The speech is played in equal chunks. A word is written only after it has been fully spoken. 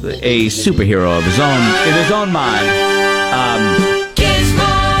a superhero of his own, in his own mind.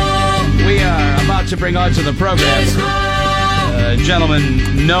 Gizmo! We are about to bring on to the program a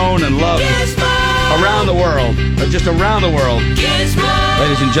gentleman known and loved around the world, just around the world. Gizmo!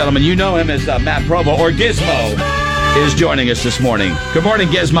 Ladies and gentlemen, you know him as Matt Provo, or Gizmo, is joining us this morning. Good morning,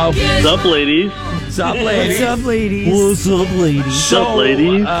 Gizmo. What's up, ladies? What's up, ladies? What's up, ladies? What's up, ladies? What's up,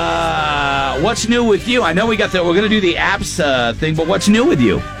 ladies? What's new with you? I know we're going to do the apps thing, but what's new with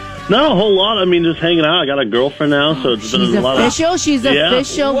you? Not a whole lot. I mean, just hanging out. I got a girlfriend now, so it's been She's a lot official? She's Yeah.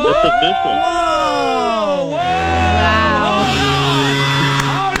 official? It's official. Whoa! Wow.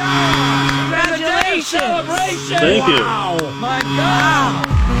 Congratulations! Celebration! Thank you. Wow! My God!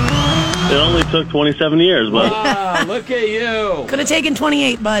 It only took 27 years, but Wow, look at you. Could have taken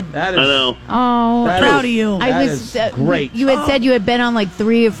 28, bud. That is, I know. Oh, That Proud is- of you. That I is was great. You had said you had been on like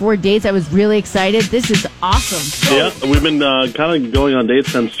 3 or 4 dates. I was really excited. This is awesome. Yeah, we've been kind of going on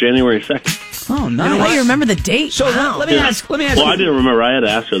dates since January 2nd. Oh, I don't know nice. you remember the date. So Wow. let me ask. Well, you. I didn't remember. I had to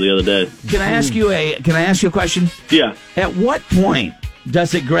ask her the other day. Can I ask you a question? Yeah. At what point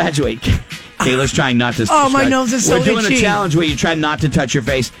does it graduate? Kayla's trying not to. Oh, my nose is so We're doing itchy. a challenge where you try not to touch your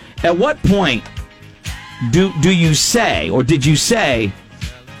face. At what point do you say, or did you say,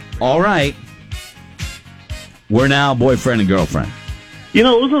 all right, we're now boyfriend and girlfriend? You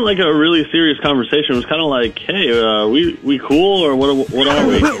know, it wasn't like a really serious conversation. It was kind of like, hey, we cool, or what are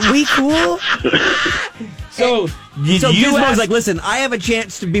we? We cool? So you Gizmo's asked- like, listen, I have a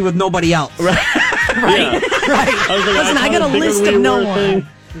chance to be with nobody else. Yeah. Right. I was like, Listen, I got a kinda list figured of we no were a one. thing.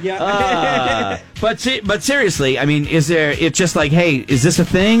 But seriously, I mean, is there? It's just like, hey, is this a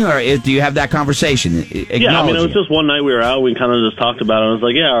thing, or do you have that conversation? Yeah, I mean, it Acknowledging was just one night we were out. We kind of just talked about it. I was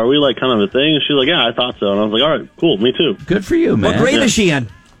like, yeah, are we like kind of a thing? And she's like, yeah, I thought so. And I was like, all right, cool, me too. Good for you, man. What grade is she in?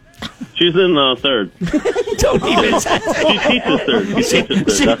 She's in third. Don't even. She teaches third. She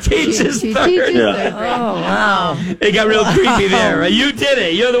teaches She third. That's- teaches She third. teaches Yeah. third. Oh, wow. It got real creepy there. Right? You did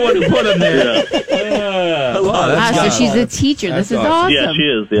it. You're the one who put him there. Wow, so she's a teacher. This is awesome. Yeah, she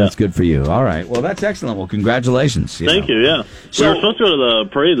is. Yeah. That's good for you. All right. Well, that's excellent. Well, congratulations. Thank you. Yeah. So- we were supposed to go to the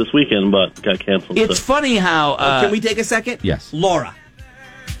parade this weekend, but got canceled. It's so. funny how. Can we take a second? Yes. Laura,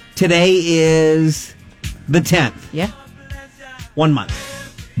 today is the 10th. Yeah. 1 month.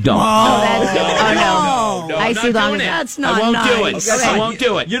 don't. That's No, oh, no. no, I I'm see not long doing as it. That's not I won't do it. nice. I won't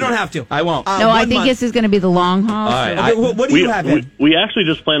do it. You don't have to. I won't. No, I 1 think month. this is going to be the long haul. All right. so- What do you have in? we actually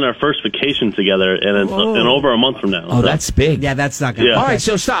just planned our first vacation together, and it's in over a month from now. Oh, so. that's big. Yeah, that's not good. Yeah. All right,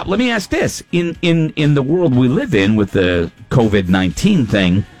 so stop. Let me ask this: in the world we live in with the COVID-19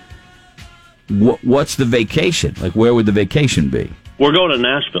 thing, what's the vacation? Like, where would the vacation be? We're going to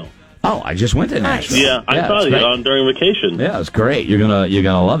Nashville. Oh, I just went to Nashville. Yeah, I saw it's you great. during vacation. Yeah, it's great. You're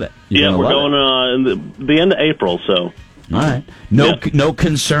gonna love it. You're Yeah, gonna we're love going in the end of April. So, All right. No, Yeah. no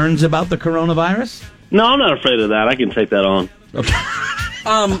concerns about the coronavirus. no, I'm not afraid of that. I can take that on.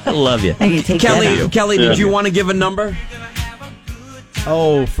 I love you. I can take that out. Kelly, Yeah. did you want to give a number?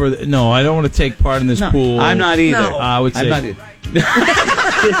 Oh, no, I don't want to take part in this pool. I'm not either. No. I would say. I'm not either.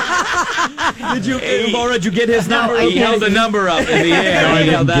 Did you, Laura? Did you get his number? He held the number up in the air. No, I He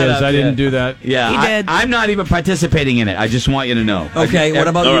didn't, held that Giz, up, I didn't yeah. do that. Yeah, He did. I'm not even participating in it. I just want you to know. Okay. What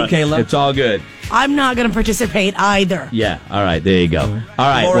about All you, right. Kayla? It's all good. I'm not going to participate either. Yeah. All right. There you go. All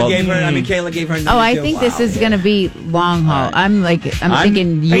right. Laura well, gave her. Kayla gave her. Oh, I think this is going to be long haul. I'm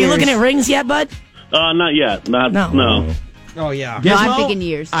thinking years. Are you looking at rings yet, bud? Not yet. No. Oh yeah. No, I'm Gizmo, thinking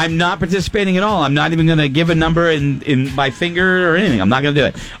years. I'm not participating at all. I'm not even going to give a number in by finger or anything. I'm not going to do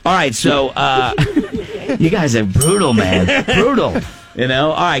it. All right. So you guys are brutal, man. Brutal. You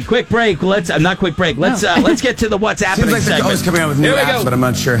know. All right. Quick break. Let's get to the what's happening Seems like they're segment. always coming out with new Here we apps, go. but I'm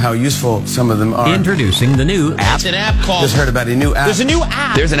not sure how useful some of them are. Introducing the new app. It's an app called... Just heard about a new app. There's a new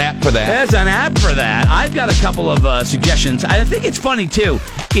app. There's an app for that. There's an app for that. I've got a couple of suggestions. I think it's funny too.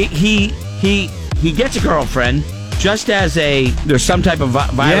 He gets a girlfriend just as there's some type of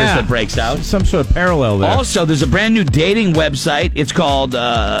virus that breaks out. Some sort of parallel there. Also, there's a brand new dating website. It's called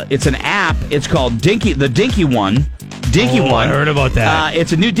it's an app. It's called the Dinky One. I heard about that.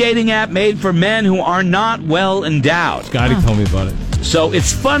 It's a new dating app made for men who are not well endowed. Scotty told me about it. So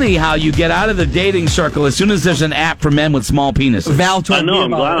it's funny how you get out of the dating circle as soon as there's an app for men with small penises. Val told I know. me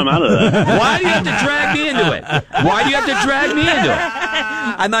I'm about glad it. I'm out of that. Why do you have to drag me into it? Why do you have to drag me into it?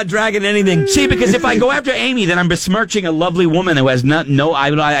 I'm not dragging anything. See, because if I go after Amy, then I'm besmirching a lovely woman who has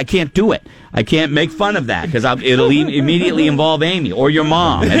I can't do it. I can't make fun of that because it'll immediately involve Amy or your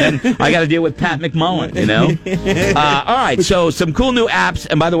mom, and then I got to deal with Pat McMullen. You know. All right, so some cool new apps,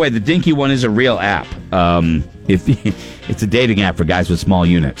 and by the way, the Dinky One is a real app. If it's a dating app for guys with small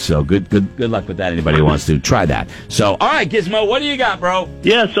units, so good luck with that. Anybody who wants to try that. So, all right, Gizmo, what do you got, bro?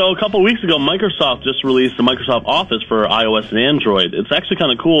 Yeah, so a couple weeks ago, Microsoft just released the Microsoft Office for iOS and Android. It's actually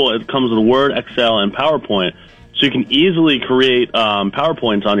kind of cool. It comes with Word, Excel, and PowerPoint, so you can easily create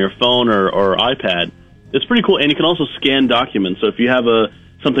PowerPoints on your phone or iPad. It's pretty cool, and you can also scan documents. So if you have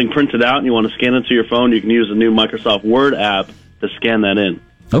something printed out and you want to scan it to your phone, you can use the new Microsoft Word app to scan that in.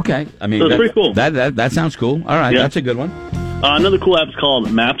 Okay, I mean, so it's pretty cool. That sounds cool. All right, That's a good one. Another cool app is called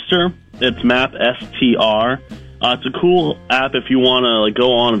Mapster. It's Map STR. It's a cool app if you want to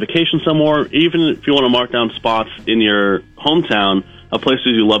go on a vacation somewhere, even if you want to mark down spots in your hometown of places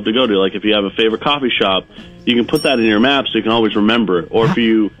you love to go to. Like if you have a favorite coffee shop, you can put that in your map so you can always remember it. Or if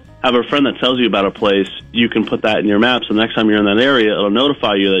you have a friend that tells you about a place, you can put that in your map. So the next time you're in that area, it'll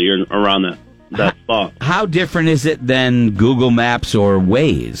notify you that you're around that spot. How different is it than Google Maps or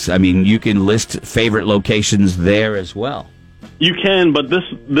Waze? I mean, you can list favorite locations there as well. You can, but this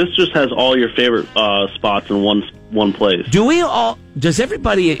just has all your favorite spots in one place. Does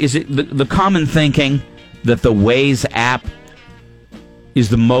everybody, is it the common thinking that the Waze app is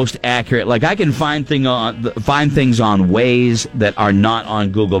the most accurate? Like I can find things on Waze that are not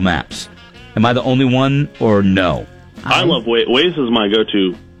on Google Maps. Am I the only one or no? I love Waze. Waze is my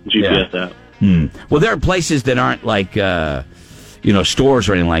go-to GPS app. Well, there are places that aren't like, stores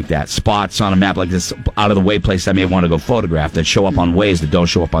or anything like that. Spots on a map like this, out of the way place I may want to go photograph that show up on Waze that don't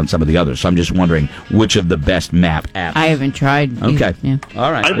show up on some of the others. So I'm just wondering which of the best map apps. I haven't tried. Okay. Yeah.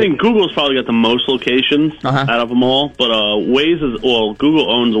 All right. I think Google's probably got the most locations out of them all, but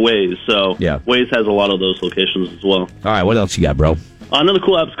Google owns Waze, so Waze has a lot of those locations as well. All right, what else you got, bro? Another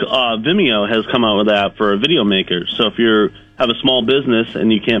cool app, Vimeo has come out with an app for a video maker. So if you have a small business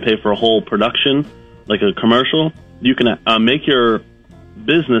and you can't pay for a whole production, like a commercial, you can make your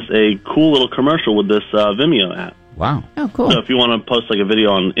business a cool little commercial with this Vimeo app. Wow. Oh, cool. So if you want to post like a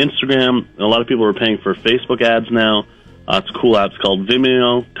video on Instagram, a lot of people are paying for Facebook ads now. It's a cool app. It's called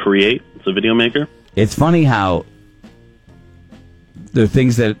Vimeo Create. It's a video maker. It's funny how there are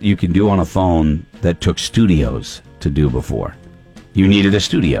things that you can do on a phone that took studios to do before. You needed a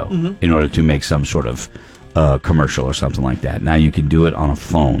studio in order to make some sort of commercial or something like that. Now you can do it on a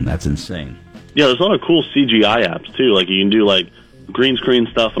phone. That's insane. Yeah, there's a lot of cool CGI apps, too. Like, you can do, green screen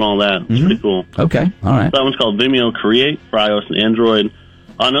stuff and all that. It's pretty cool. Okay, all right. That one's called Vimeo Create for iOS and Android.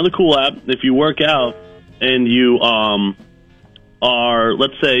 Another cool app, if you work out and you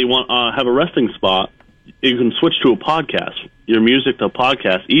let's say you want have a resting spot, you can switch to a podcast, your music to a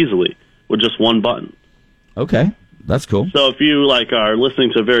podcast easily with just one button. Okay, that's cool. So if you, are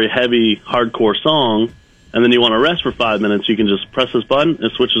listening to a very heavy, hardcore song, and then you want to rest for 5 minutes, you can just press this button.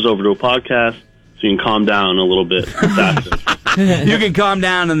 It switches over to a podcast, so you can calm down a little bit faster. You can calm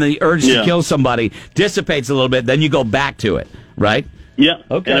down, and the urge to kill somebody dissipates a little bit. Then you go back to it, right? Yeah.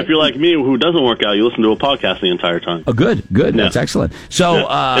 Okay. And if you're like me, who doesn't work out, you listen to a podcast the entire time. Oh, good. Yeah. That's excellent. So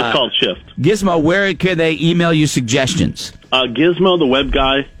it's called Shift. Gizmo, where can they email you suggestions? Gizmo, the web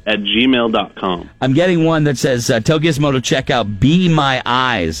guy, at gmail.com. I'm getting one that says, tell Gizmo to check out Be My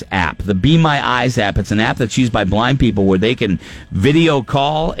Eyes app. The Be My Eyes app, it's an app that's used by blind people where they can video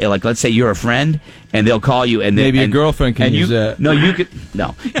call, like let's say you're a friend, and they'll call you. And maybe your girlfriend can use that. No, you could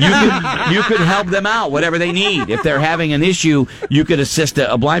help them out, whatever they need. If they're having an issue, you could assist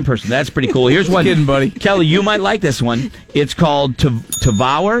a blind person. That's pretty cool. Here's one. Kidding, buddy. Kelly, you might like this one. It's called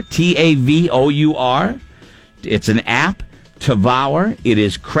Tavour, Tavour. It's an app. Tavour. It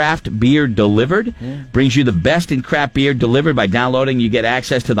is craft beer delivered. Brings you the best in craft beer delivered. By downloading, you get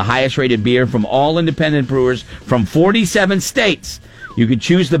access to the highest rated beer from all independent brewers from 47 states. You can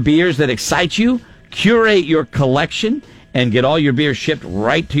choose the beers that excite you, curate your collection, and get all your beer shipped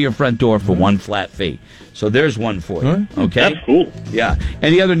right to your front door for one flat fee. So there's one for you. Okay, that's cool. Yeah.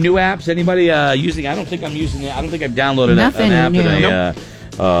 Any other new apps? Anybody using? I don't think I'm using it. I don't think I've downloaded an app in a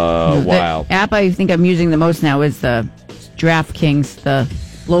while. The app I think I'm using the most now is the DraftKings, the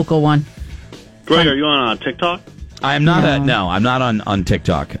local one. Greg, are you on TikTok? I'm not. I'm not on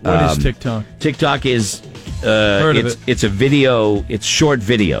TikTok. What is TikTok? TikTok is. Heard of it. It's a video. It's short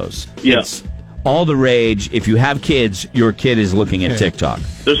videos. Yes. It's all the rage. If you have kids, your kid is looking at TikTok.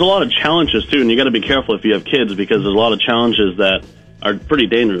 There's a lot of challenges too, and you got to be careful if you have kids because there's a lot of challenges that are pretty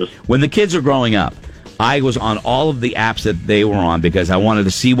dangerous. When the kids are growing up, I was on all of the apps that they were on because I wanted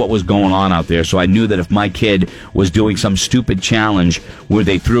to see what was going on out there. So I knew that if my kid was doing some stupid challenge where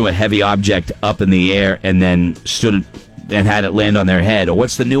they threw a heavy object up in the air and then stood and had it land on their head, or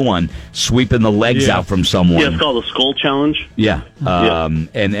what's the new one? Sweeping the legs out from someone. Yeah, it's called the Skull Challenge. Yeah.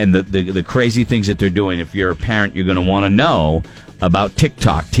 And the crazy things that they're doing. If you're a parent, you're going to want to know about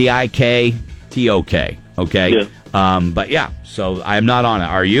TikTok. TikTok. TOK. Okay. Yeah. But yeah, so I am not on it.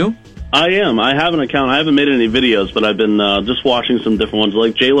 Are you? I am. I have an account. I haven't made any videos, but I've been just watching some different ones.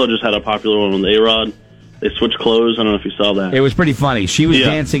 Like J-Lo just had a popular one with A-Rod. They switched clothes. I don't know if you saw that. It was pretty funny. She was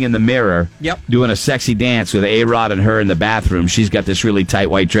dancing in the mirror, doing a sexy dance with A-Rod and her in the bathroom. She's got this really tight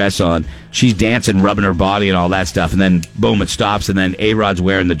white dress on. She's dancing, rubbing her body and all that stuff. And then, boom, it stops. And then A-Rod's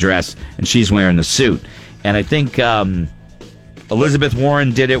wearing the dress, and she's wearing the suit. And I think Elizabeth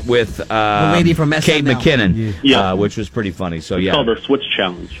Warren did it with the lady from Kate SNL. McKinnon, which was pretty funny. So It's called the Switch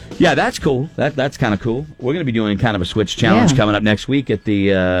Challenge. Yeah, that's cool. That's kind of cool. We're going to be doing kind of a switch challenge coming up next week at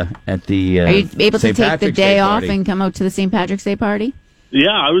the Are you able to St. take the Patrick's day off party. and come out to the St. Patrick's Day party?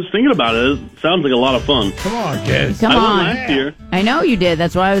 Yeah, I was thinking about it. It sounds like a lot of fun. Come on, kids. Come I went on. last year. I know you did.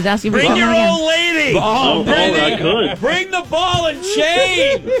 That's why I was asking for Bring something your again. old lady. Oh, I could. Bring the ball and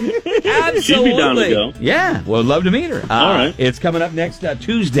chain. Absolutely. She'd be down to go. Yeah, well, love to meet her. All right. It's coming up next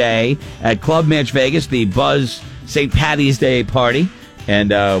Tuesday at Club Mitch Vegas, the Buzz St. Patty's Day party.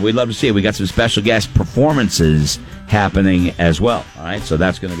 And we'd love to see it. We got some special guest performances happening as well. All right, so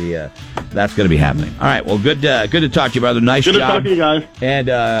that's going to be happening. All right, well, good to talk to you, brother. Nice Good to job. talk to you guys. And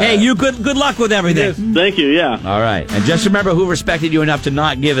Hey, you good luck with everything. Thank you, yeah. all right, and just remember who respected you enough to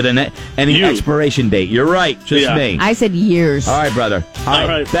not give it any You. expiration date. You're right, just Yeah. me. I said years. All right, brother. All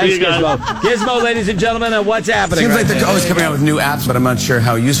right, Thanks, see you guys. Gizmo. Gizmo, ladies and gentlemen, and what's happening? Seems like right they're always coming out with new apps, but I'm not sure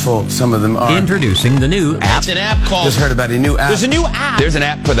how useful some of them are. Introducing the new app. It's an app called. Just heard about a new app. There's a new app. There's an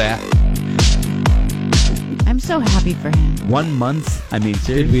app for that. I'm so happy for him. 1 month. I mean, Did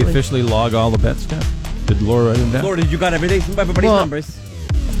seriously. we officially log all the bets down? Did Laura write them down? Lord, you got everybody's Well- numbers.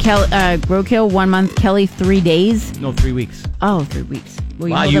 Grokill 1 month. Kelly 3 days. No, 3 weeks. Oh, 3 weeks. Well,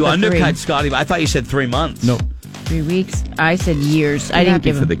 Wow, know you about the undercut Scotty. I thought you said 3 months. No. 3 weeks. I said years. I didn't happy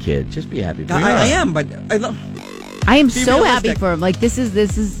give for him. the kid. Just be happy for him. I am, but I love. I am Be so happy realistic. for him. Like this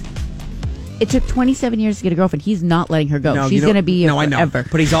is. It took 27 years to get a girlfriend. He's not letting her go. No, She's going to be here I know. forever.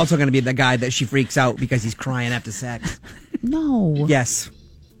 But he's also going to be the guy that she freaks out because he's crying after sex. No. Yes,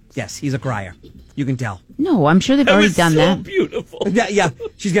 he's a crier. You can tell. No, I'm sure they've already done that. Beautiful. Yeah.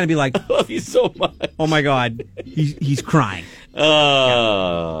 She's going to be like, I love you so much. oh my god, he's crying,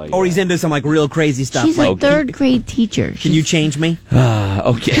 Oh, or he's into some like real crazy stuff. She's like, a third grade teacher. can you change me?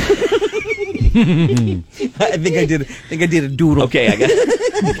 okay. I think I did a doodle. Okay,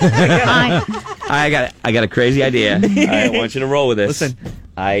 I got a crazy idea. I want you to roll with this. Listen,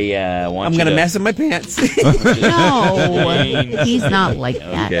 I want. I'm you going to to mess in my pants. No, he's not like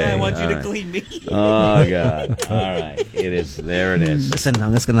that. Okay. I want you all to right. clean me. Oh God! All right, it is. There it is. Listen,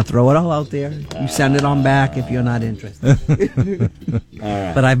 I'm just going to throw it all out there. You send it on back if you're not interested. All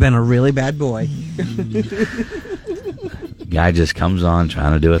right. But I've been a really bad boy. Guy just comes on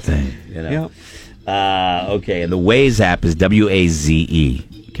trying to do a thing. You know. Okay, and the Waze app is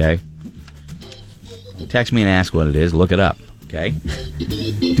WAZE. Okay. Text me and ask what it is. Look it up. Okay.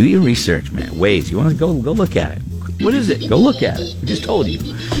 Do your research, man. Waze. You want to go look at it. What is it? Go look at it. I just told you.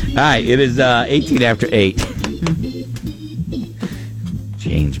 All right. It is 18 after 8.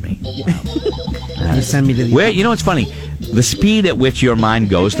 Change me. You send me to the. Where you know what's funny? The speed at which your mind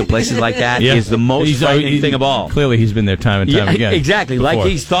goes to places like that is the most frightening thing of all. Clearly, he's been there time and time again. Exactly. Like before.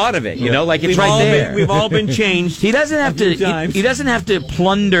 he's thought of it. You know, like it's We've right all there. we've all been changed. He doesn't have to. times. He doesn't have to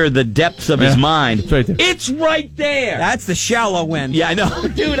plunder the depths of his Yeah. mind. It's right there. It's right there. That's the shallow end. Yeah, I know,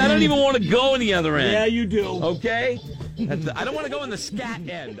 dude. I don't even want to go in the other end. Yeah, you do. Okay. I don't want to go in the scat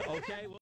end. Okay.